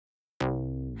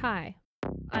Hi,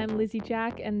 I'm Lizzie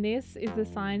Jack, and this is The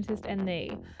Scientist and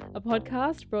Thee, a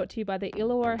podcast brought to you by the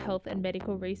Illawarra Health and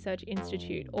Medical Research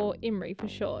Institute, or IHMRI for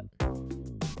short.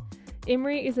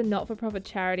 IHMRI is a not-for-profit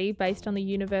charity based on the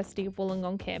University of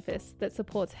Wollongong campus that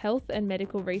supports health and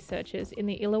medical researchers in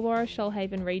the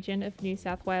Illawarra-Shoalhaven region of New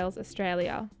South Wales,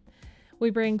 Australia.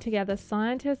 We bring together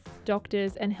scientists,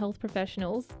 doctors, and health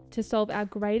professionals to solve our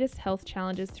greatest health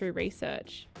challenges through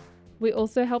research. We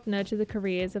also help nurture the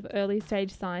careers of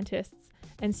early-stage scientists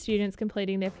and students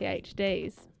completing their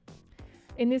PhDs.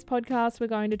 In this podcast, we're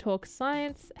going to talk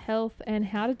science, health, and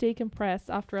how to decompress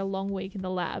after a long week in the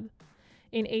lab.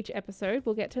 In each episode,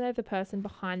 we'll get to know the person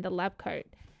behind the lab coat,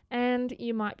 and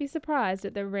you might be surprised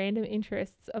at the random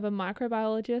interests of a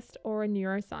microbiologist or a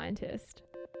neuroscientist.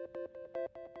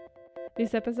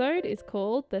 This episode is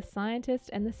called The Scientist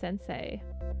and the Sensei.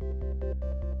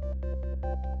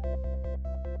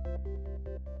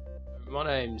 My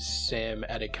name's Sam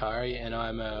Adhikary and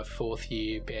I'm a fourth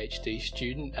year PhD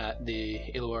student at the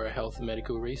Illawarra Health and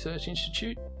Medical Research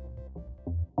Institute.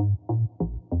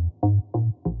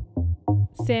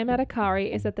 Sam Adhikary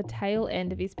is at the tail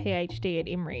end of his PhD at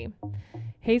IHMRI.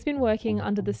 He's been working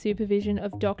under the supervision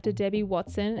of Dr. Debbie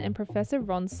Watson and Professor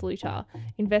Ron Sluter,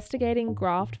 investigating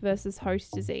graft versus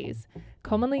host disease,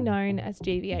 commonly known as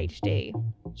GVHD.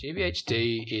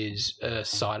 GVHD is a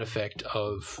side effect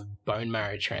of bone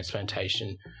marrow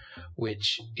transplantation,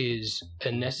 which is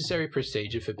a necessary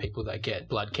procedure for people that get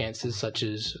blood cancers such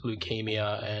as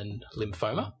leukemia and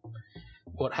lymphoma.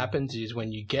 What happens is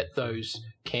when you get those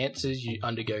cancers, you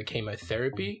undergo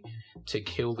chemotherapy to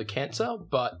kill the cancer,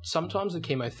 but sometimes the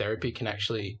chemotherapy can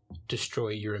actually destroy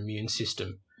your immune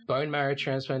system. Bone marrow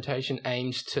transplantation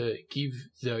aims to give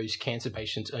those cancer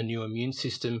patients a new immune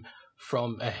system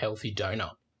from a healthy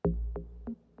donor.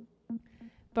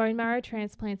 Bone marrow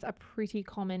transplants are pretty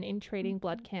common in treating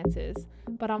blood cancers,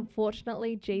 but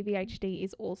unfortunately GVHD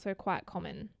is also quite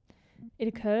common. It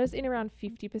occurs in around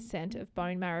 50% of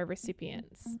bone marrow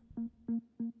recipients.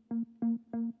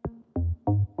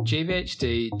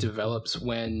 GVHD develops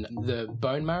when the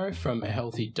bone marrow from a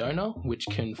healthy donor, which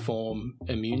can form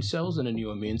immune cells and a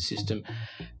new immune system,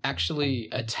 actually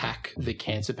attack the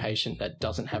cancer patient that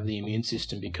doesn't have the immune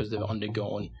system because they've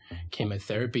undergone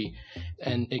chemotherapy,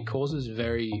 and it causes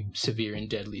very severe and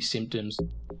deadly symptoms.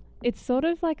 It's sort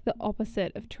of like the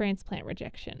opposite of transplant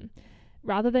rejection.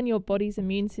 Rather than your body's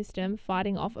immune system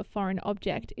fighting off a foreign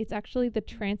object, it's actually the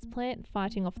transplant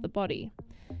fighting off the body.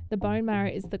 The bone marrow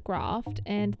is the graft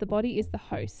and the body is the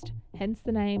host, hence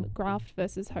the name graft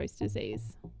versus host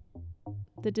disease.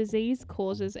 The disease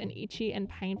causes an itchy and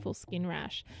painful skin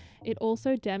rash. It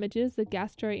also damages the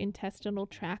gastrointestinal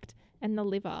tract and the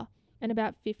liver, and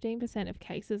about 15% of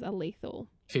cases are lethal.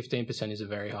 15% is a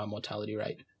very high mortality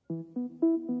rate.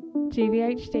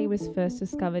 GVHD was first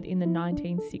discovered in the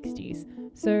 1960s,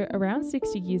 so around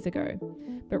 60 years ago,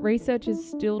 but researchers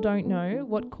still don't know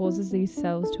what causes these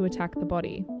cells to attack the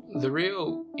body. The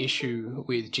real issue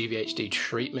with GVHD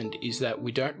treatment is that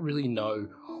we don't really know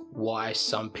why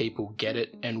some people get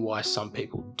it and why some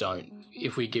people don't.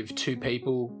 If we give two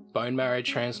people bone marrow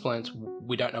transplants,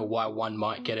 we don't know why one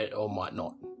might get it or might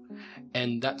not.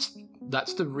 And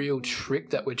that's the real trick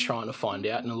that we're trying to find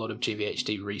out in a lot of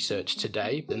GVHD research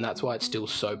today, and that's why it's still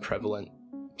so prevalent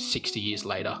 60 years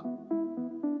later.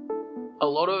 A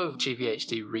lot of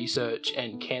GVHD research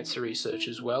and cancer research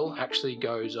as well actually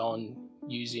goes on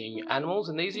using animals,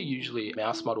 and these are usually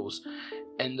mouse models.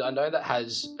 And I know that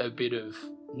has a bit of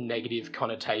negative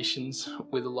connotations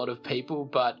with a lot of people,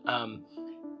 but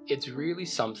it's really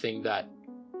something that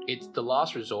it's the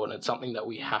last resort and it's something that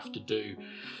we have to do.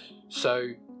 So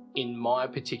in my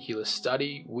particular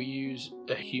study, we use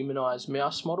a humanized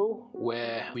mouse model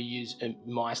where we use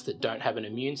mice that don't have an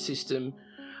immune system.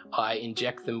 I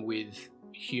inject them with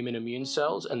human immune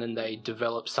cells and then they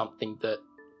develop something that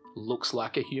looks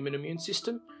like a human immune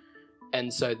system.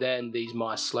 And so then these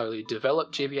mice slowly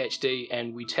develop GVHD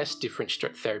and we test different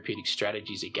therapeutic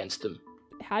strategies against them.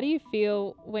 How do you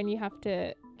feel when you have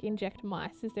to inject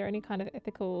mice? Is there any kind of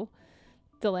ethical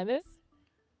dilemmas?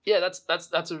 Yeah,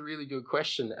 that's a really good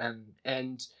question,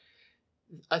 and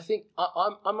I think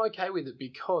I'm okay with it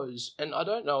because, and I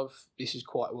don't know if this is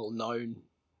quite well known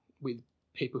with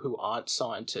people who aren't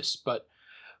scientists, but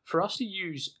for us to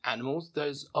use animals,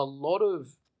 there's a lot of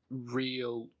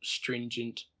real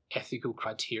stringent ethical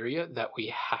criteria that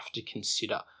we have to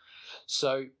consider.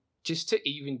 So just to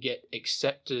even get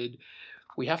accepted,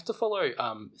 we have to follow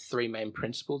three main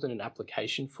principles in an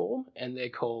application form, and they're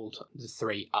called the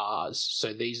 3 R's.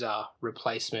 So these are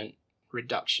replacement,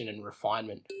 reduction, and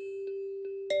refinement.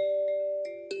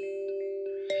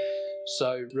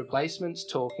 So replacement's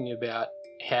talking about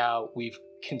how we've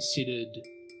considered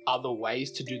other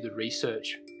ways to do the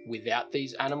research without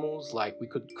these animals. Like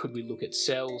could we look at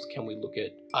cells? Can we look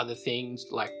at other things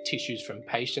like tissues from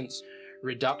patients?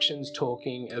 Reductions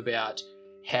talking about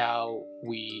how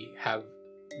we have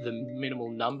the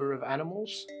minimal number of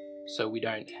animals, so we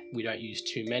don't use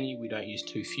too many, we don't use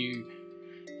too few,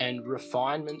 and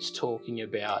refinements talking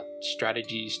about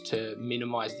strategies to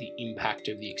minimize the impact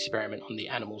of the experiment on the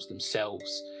animals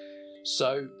themselves.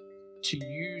 So to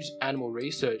use animal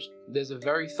research, there's a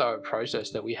very thorough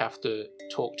process that we have to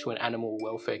talk to an animal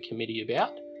welfare committee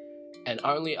about, and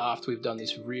only after we've done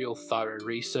this real thorough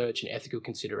research and ethical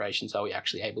considerations are we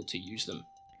actually able to use them.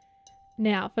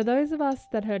 Now, for those of us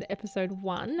that heard episode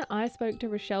 1, I spoke to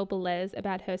Rochelle Belez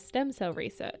about her stem cell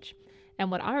research. And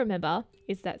what I remember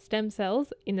is that stem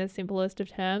cells, in the simplest of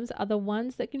terms, are the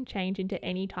ones that can change into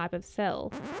any type of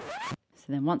cell. So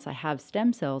then once I have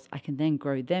stem cells, I can then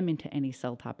grow them into any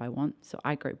cell type I want. So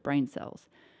I grow brain cells.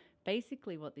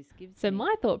 Basically what this gives So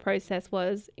my thought process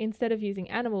was, instead of using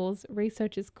animals,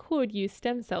 researchers could use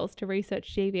stem cells to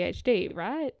research GVHD,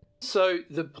 right? So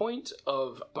the point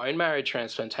of bone marrow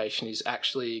transplantation is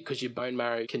actually because your bone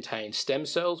marrow contains stem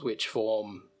cells which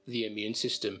form the immune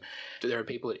system. There are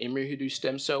people at IHMRI who do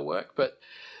stem cell work, but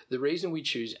the reason we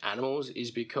choose animals is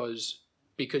because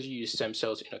you use stem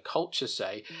cells in a culture,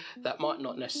 say, that might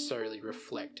not necessarily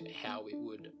reflect how it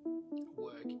would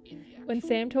work in the actual... When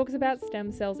Sam talks about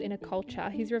stem cells in a culture,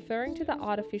 he's referring to the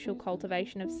artificial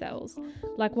cultivation of cells,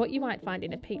 like what you might find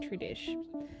in a petri dish.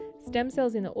 Stem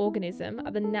cells in the organism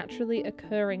are the naturally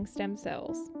occurring stem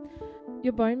cells.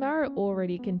 Your bone marrow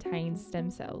already contains stem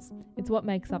cells. It's what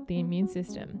makes up the immune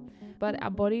system. But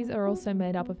our bodies are also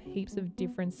made up of heaps of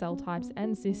different cell types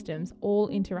and systems, all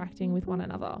interacting with one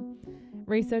another.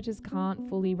 Researchers can't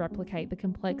fully replicate the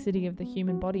complexity of the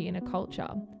human body in a culture,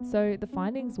 so the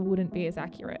findings wouldn't be as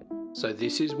accurate. So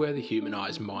this is where the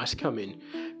humanized mice come in.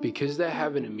 Because they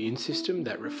have an immune system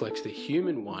that reflects the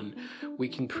human one, we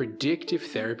can predict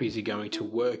if therapies are going to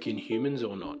work in humans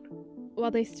or not.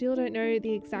 While they still don't know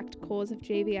the exact cause of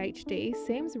GVHD,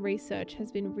 Sam's research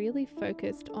has been really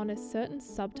focused on a certain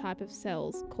subtype of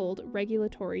cells called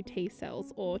regulatory T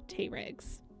cells, or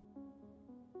Tregs.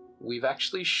 We've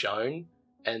actually shown,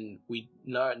 and we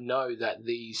know that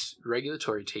these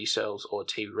regulatory T cells, or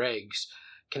Tregs,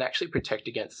 can actually protect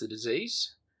against the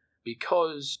disease,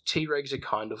 because Tregs are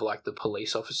kind of like the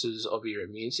police officers of your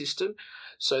immune system.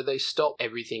 So they stop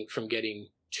everything from getting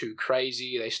too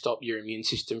crazy. They stop your immune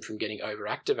system from getting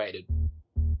overactivated.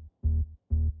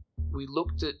 We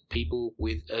looked at people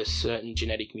with a certain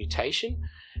genetic mutation,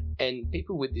 and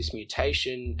people with this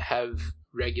mutation have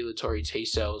regulatory T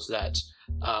cells that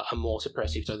are more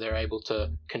suppressive, so they're able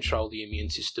to control the immune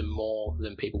system more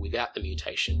than people without the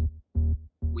mutation.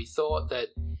 We thought that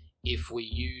if we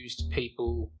used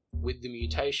people with the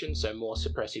mutation, so more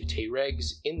suppressive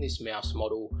Tregs, in this mouse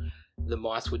model, the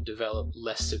mice would develop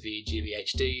less severe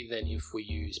GVHD than if we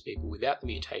use people without the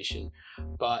mutation.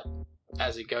 But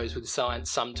as it goes with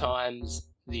science, sometimes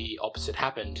the opposite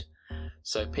happened.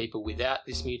 So people without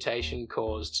this mutation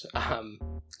caused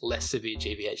less severe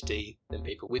GVHD than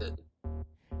people with it.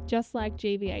 Just like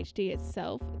GVHD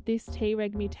itself, this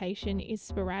Treg mutation is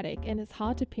sporadic and it's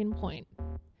hard to pinpoint.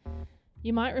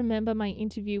 You might remember my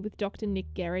interview with Dr.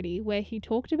 Nick Garrity, where he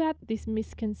talked about this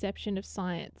misconception of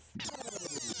science.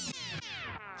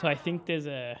 So I think there's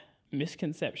a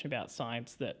misconception about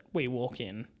science that we walk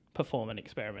in, perform an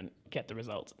experiment, get the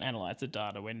results, analyse the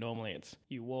data, when normally it's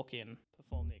you walk in,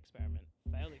 perform the experiment,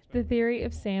 fail the experiment. The theory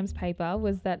of Sam's paper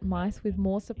was that mice with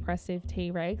more suppressive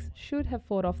Tregs should have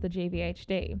fought off the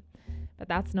GVHD, but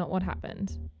that's not what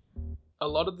happened. A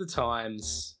lot of the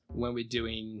times when we're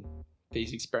doing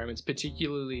these experiments,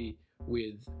 particularly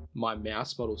with my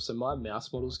mouse models, so my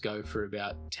mouse models go for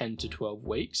about 10 to 12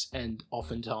 weeks, and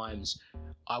oftentimes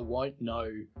I won't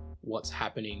know what's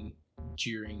happening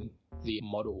during the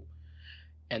model.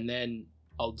 And then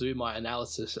I'll do my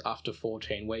analysis after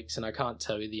 14 weeks, and I can't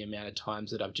tell you the amount of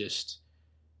times that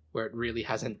where it really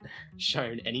hasn't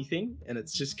shown anything, and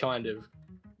it's just kind of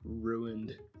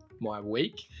ruined my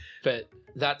week. But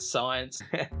that's science.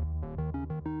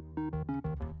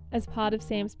 As part of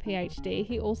Sam's PhD,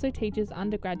 he also teaches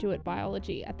undergraduate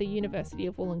biology at the University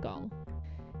of Wollongong.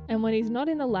 And when he's not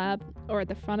in the lab or at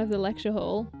the front of the lecture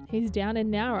hall, he's down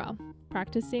in Nowra,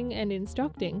 practicing and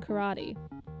instructing karate.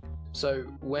 So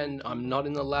when I'm not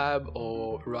in the lab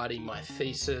or writing my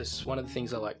thesis, one of the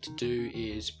things I like to do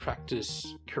is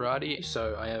practice karate.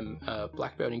 So I am a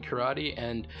black belt in karate,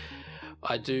 and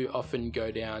I do often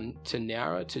go down to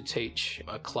Nowra to teach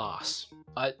a class.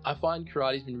 I find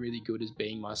karate's been really good as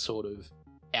being my sort of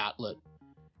outlet.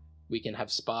 we can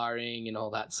have sparring and all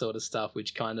that sort of stuff,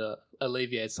 which kind of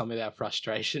alleviates some of our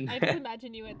frustration. I just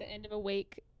imagine you at the end of a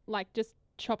week, like just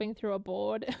chopping through a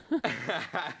board.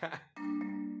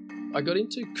 I got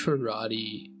into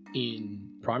karate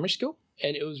in primary school,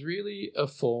 and it was really a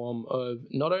form of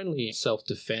not only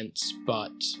self-defense,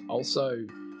 but also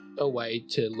a way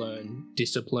to learn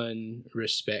discipline,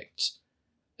 respect,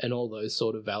 and all those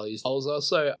sort of values. I was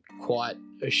also quite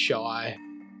a shy,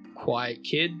 quiet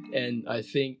kid, and I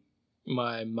think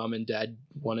my mum and dad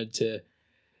wanted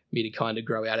me to kind of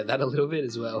grow out of that a little bit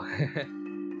as well.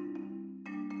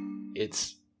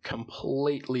 It's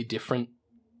completely different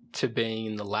to being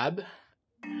in the lab.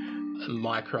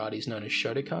 My karate is known as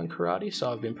shotokan karate,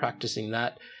 so I've been practicing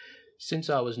that since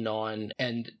I was 9,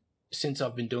 and since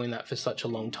I've been doing that for such a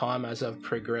long time, as I've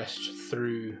progressed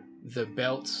through the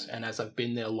belts and as I've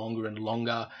been there longer and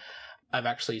longer, I've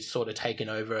actually sort of taken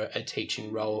over a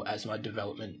teaching role as my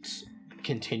development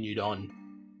continued on.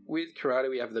 With karate,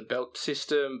 we have the belt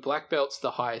system. Black belt's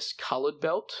the highest coloured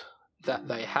belt that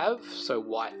they have, so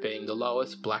white being the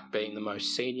lowest, black being the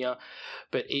most senior.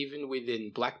 But even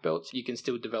within black belts, you can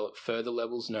still develop further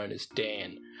levels known as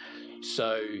Dan.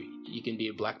 So you can be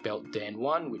a black belt Dan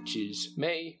 1, which is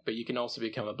me, but you can also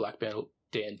become a black belt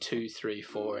Dan 2, 3,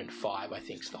 4, and 5, I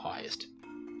think, is the highest.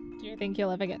 Do you think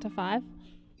you'll ever get to 5?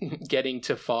 Getting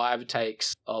to 5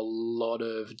 takes a lot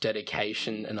of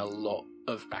dedication and a lot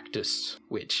of practice,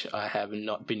 which I have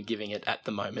not been giving it at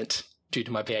the moment due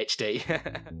to my PhD.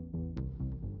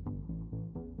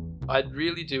 I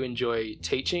really do enjoy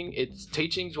teaching.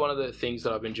 Teaching's one of the things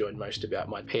that I've enjoyed most about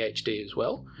my PhD as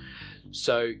well.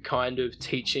 So kind of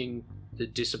teaching the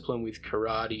discipline with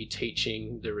karate,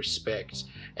 teaching the respect,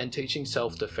 and teaching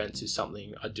self-defense is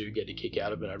something I do get a kick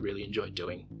out of and I really enjoy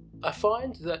doing. I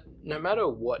find that no matter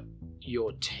what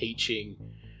you're teaching,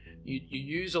 you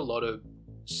use a lot of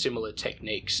similar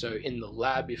techniques. So in the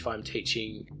lab, if I'm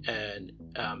teaching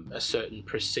a certain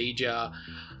procedure,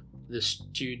 the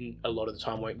student a lot of the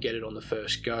time won't get it on the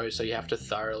first go, so you have to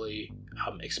thoroughly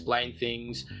explain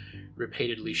things,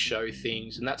 repeatedly show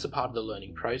things, and that's a part of the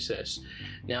learning process.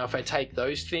 Now, if I take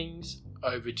those things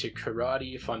over to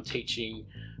karate, if I'm teaching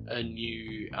a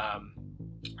new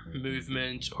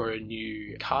movement or a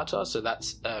new kata, so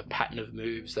that's a pattern of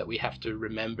moves that we have to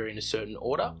remember in a certain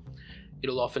order,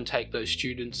 it'll often take those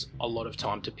students a lot of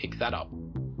time to pick that up.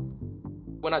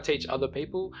 When I teach other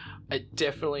people, it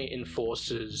definitely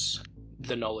enforces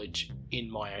the knowledge in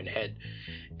my own head.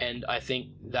 And I think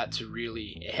that's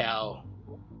really how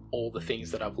all the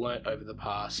things that I've learnt over the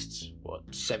past,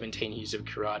 17 years of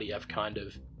karate, I've kind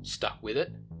of stuck with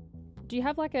it. Do you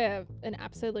have like an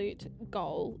absolute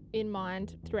goal in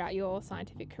mind throughout your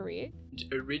scientific career?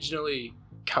 Originally,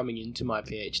 coming into my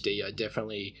PhD, I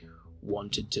definitely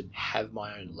wanted to have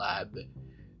my own lab,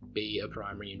 be a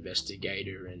primary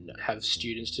investigator and have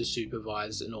students to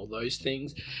supervise and all those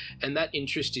things. And that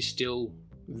interest is still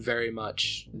very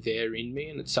much there in me,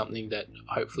 and it's something that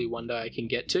hopefully one day I can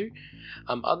get to.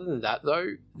 Other than that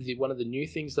though, one of the new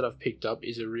things that I've picked up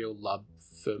is a real love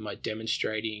for my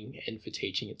demonstrating and for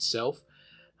teaching itself.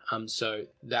 So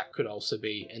that could also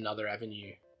be another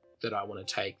avenue that I want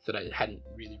to take that I hadn't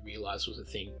really realised was a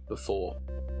thing before.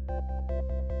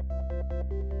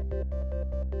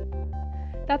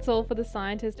 That's all for The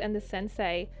Scientist and the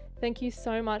Sensei. Thank you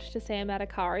so much to Sam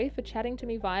Adhikary for chatting to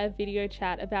me via video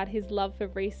chat about his love for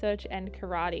research and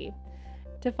karate.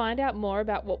 To find out more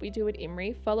about what we do at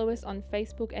IHMRI, follow us on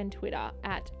Facebook and Twitter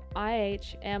at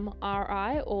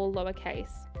IHMRI, all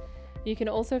lowercase. You can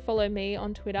also follow me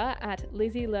on Twitter at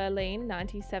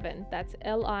LizzieLurline97. That's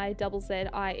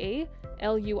LIZZIE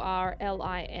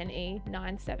LURLINE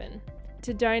 97.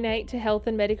 To donate to health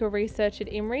and medical research at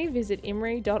IHMRI, visit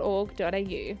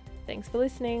ihmri.org.au. Thanks for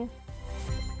listening.